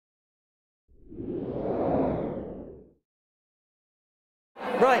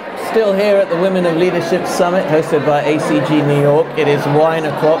Right, still here at the Women of Leadership Summit hosted by ACG New York. It is wine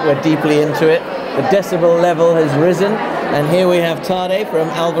o'clock, we're deeply into it. The decibel level has risen, and here we have Tade from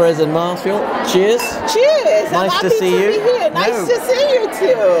Alvarez and Marsal. Cheers. Cheers. Nice I'm to see you. Be here. Nice to see you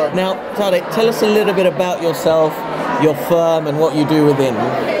too. Now, Tade, tell us a little bit about yourself, your firm, and what you do within.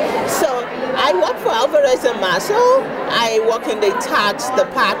 So, I work for Alvarez and Marsal. I work in the tax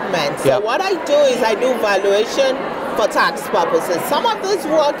department. So what I do is I do valuation for tax purposes. Some of this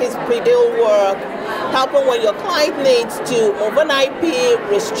work is pre-deal work, helping when your client needs to move an IP,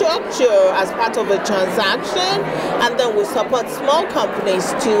 restructure as part of a transaction, and then we support small companies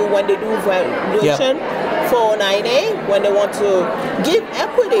too when they do valuation for 9A, when they want to give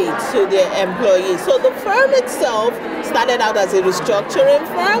equity to their employees. So the firm itself started out as a restructuring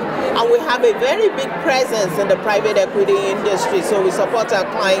firm, and we have a very big presence in the private equity industry. So we support our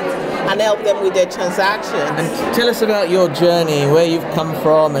clients and help them with their transactions. And tell us about your journey, where you've come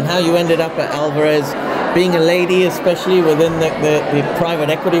from, and how you ended up at Alvarez, being a lady, especially within the private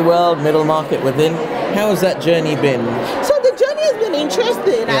equity world, middle market within. How has that journey been? So the journey has been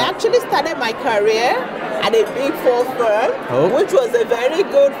interesting. I actually started my career at a Big Four firm, which was a very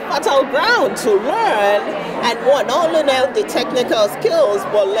good fertile ground to learn and not only learn the technical skills,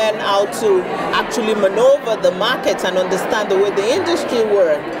 but learn how to actually maneuver the markets and understand the way the industry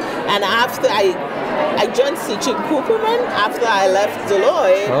works. And after I joined CG Cooperman after I left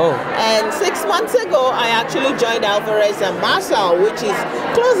Deloitte, and 6 months ago I actually joined Alvarez and Marsal, which is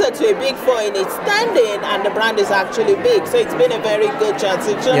closer to a Big Four in its standing, and the brand is actually big. So it's been a very good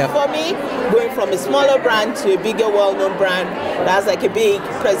transition for me, going from a smaller brand to a bigger, well-known brand that's like a big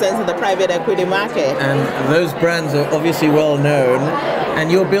presence in the private equity market. And those brands are obviously well-known,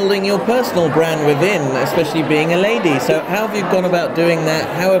 and you're building your personal brand within, especially being a lady. So how have you gone about doing that?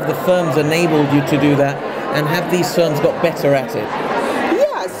 How have the firms enabled you to do that? And have these firms got better at it?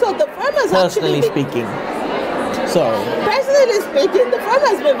 Yeah, so the firm has Personally speaking. Sorry. Personally speaking, the firm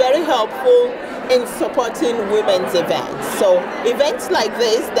has been very helpful in supporting women's events. So events like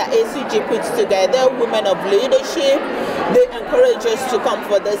this that ACG puts together, Women of Leadership, they encourage us to come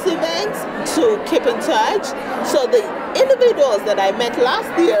for this event, to keep in touch. So the individuals that I met last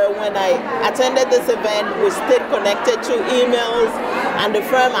year when I attended this event, we stayed connected through emails, and the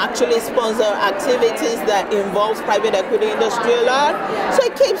firm actually sponsors activities that involves private equity industry a lot. So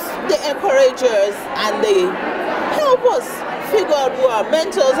it keeps the encouragers, and they help us figure out who our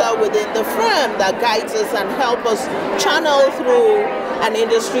mentors are within the firm that guides us and help us channel through an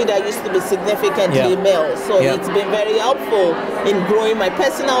industry that used to be significantly male. So it's been very helpful in growing my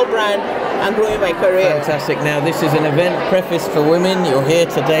personal brand and growing my career. Fantastic. Now this is an event prefaced for women. You're here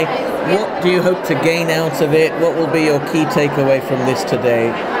today. What do you hope to gain out of it? What will be your key takeaway from this today?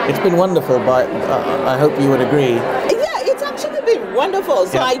 It's been wonderful, but I hope you would agree. Wonderful.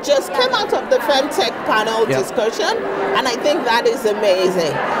 So I just came out of the FemTech panel discussion, and I think that is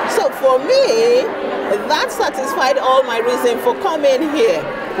amazing. So for me, that satisfied all my reason for coming here.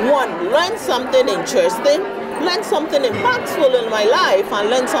 One, learn something interesting, learn something impactful in my life, and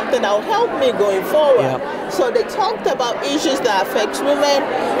learn something that will help me going forward. So they talked about issues that affect women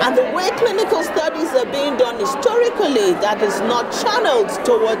and the way clinical studies are being done historically that is not channeled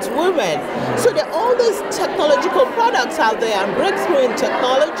towards women. So there are all these technological products out there and breakthrough in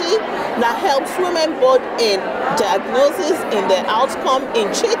technology that helps women both in diagnosis, in their outcome,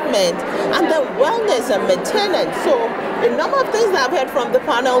 in treatment, and then wellness and maintenance. So a number of things that I've heard from the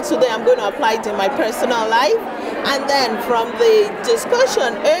panel today, I'm going to apply it in my personal life. And then from the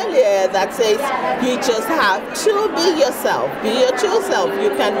discussion earlier that says you just have to be yourself, be your true self.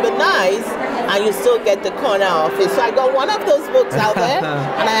 You can be nice and you still get the corner office. So I got one of those books out there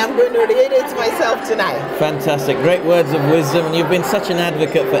and I am going to read it myself tonight. Fantastic. Great words of wisdom, and you've been such an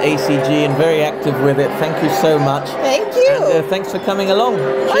advocate for ACG and very active with it. Thank you so much. Thank you. And thanks for coming along.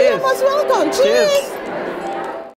 Cheers. Oh, you're most welcome. Cheers.